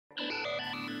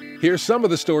Here's some of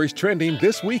the stories trending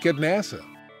this week at NASA.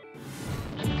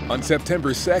 On September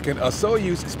 2nd, a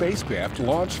Soyuz spacecraft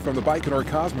launched from the Baikonur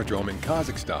Cosmodrome in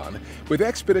Kazakhstan with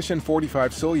Expedition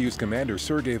 45 Soyuz Commander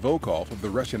Sergey Volkov of the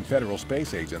Russian Federal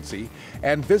Space Agency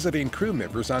and visiting crew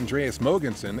members Andreas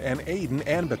Mogensen and Aidyn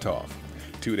Aimbetov.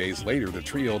 2 days later, the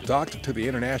trio docked to the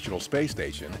International Space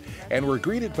Station and were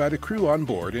greeted by the crew on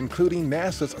board, including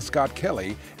NASA's Scott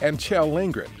Kelly and Kjell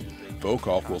Lindgren.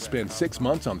 Volkov will spend 6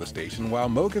 months on the station, while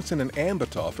Mogensen and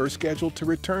Aimbetov are scheduled to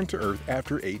return to Earth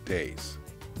after 8 days.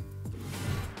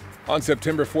 On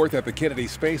September 4th at the Kennedy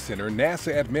Space Center,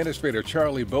 NASA Administrator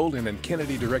Charlie Bolden and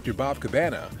Kennedy Director Bob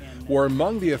Cabana were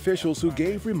among the officials who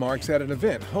gave remarks at an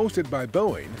event hosted by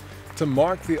Boeing to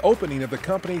mark the opening of the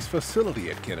company's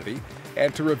facility at Kennedy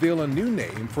and to reveal a new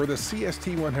name for the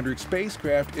CST-100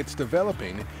 spacecraft it's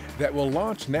developing that will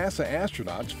launch NASA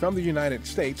astronauts from the United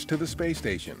States to the space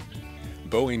station.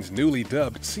 Boeing's newly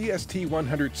dubbed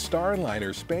CST-100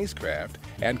 Starliner spacecraft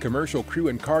and Commercial Crew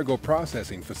and Cargo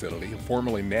Processing Facility,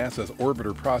 formerly NASA's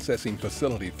Orbiter Processing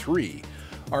Facility 3,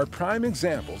 are prime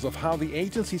examples of how the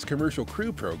agency's commercial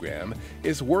crew program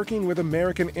is working with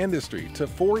American industry to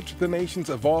forge the nation's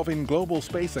evolving global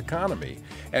space economy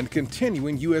and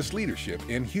continuing U.S. leadership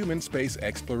in human space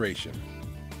exploration.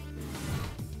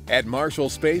 At Marshall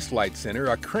Space Flight Center,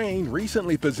 a crane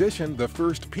recently positioned the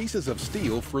first pieces of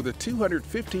steel for the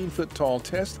 215-foot-tall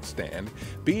test stand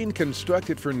being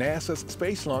constructed for NASA's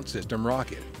Space Launch System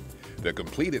rocket. The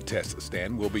completed test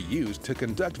stand will be used to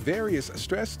conduct various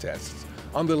stress tests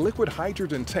on the liquid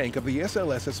hydrogen tank of the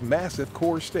SLS's massive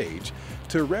core stage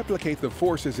to replicate the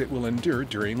forces it will endure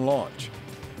during launch.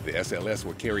 The SLS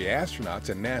will carry astronauts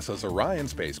in NASA's Orion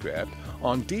spacecraft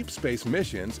on deep space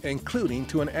missions, including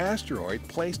to an asteroid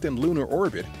placed in lunar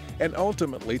orbit and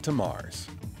ultimately to Mars.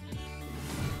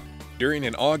 During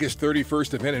an August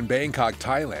 31st event in Bangkok,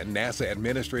 Thailand, NASA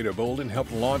Administrator Bolden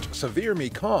helped launch Severe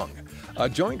Mekong, a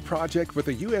joint project with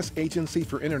the U.S. Agency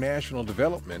for International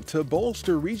Development to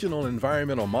bolster regional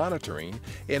environmental monitoring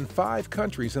in 5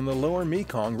 countries in the lower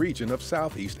Mekong region of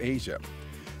Southeast Asia.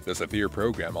 The Severe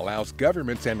program allows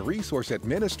governments and resource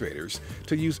administrators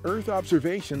to use Earth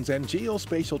observations and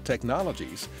geospatial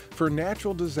technologies for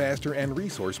natural disaster and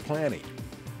resource planning.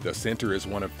 The center is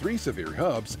one of 3 Severe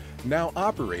hubs now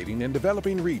operating in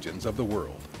developing regions of the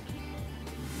world.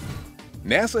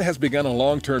 NASA has begun a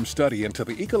long-term study into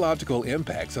the ecological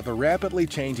impacts of the rapidly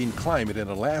changing climate in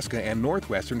Alaska and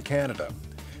northwestern Canada.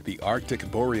 The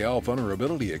Arctic Boreal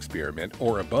Vulnerability Experiment,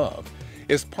 or ABOVE,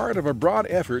 is part of a broad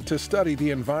effort to study the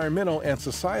environmental and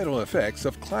societal effects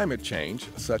of climate change,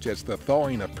 such as the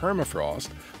thawing of permafrost,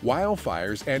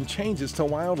 wildfires, and changes to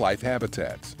wildlife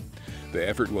habitats. The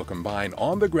effort will combine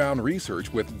on-the-ground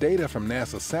research with data from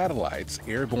NASA satellites,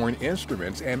 airborne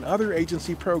instruments, and other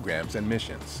agency programs and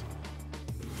missions.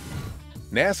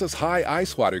 NASA's High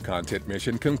Ice Water Content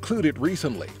mission concluded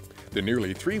recently. The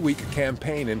nearly 3-week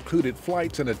campaign included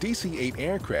flights in a DC-8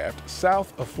 aircraft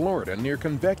south of Florida near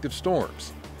convective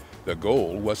storms. The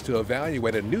goal was to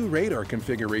evaluate a new radar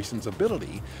configuration's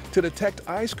ability to detect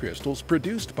ice crystals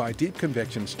produced by deep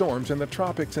convection storms in the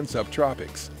tropics and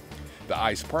subtropics. The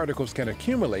ice particles can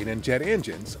accumulate in jet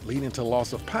engines, leading to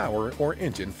loss of power or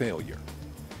engine failure.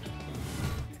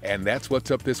 And that's what's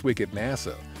up this week at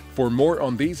NASA. For more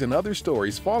on these and other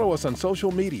stories, follow us on social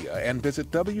media and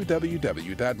visit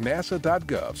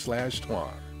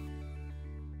www.nasa.gov/twan.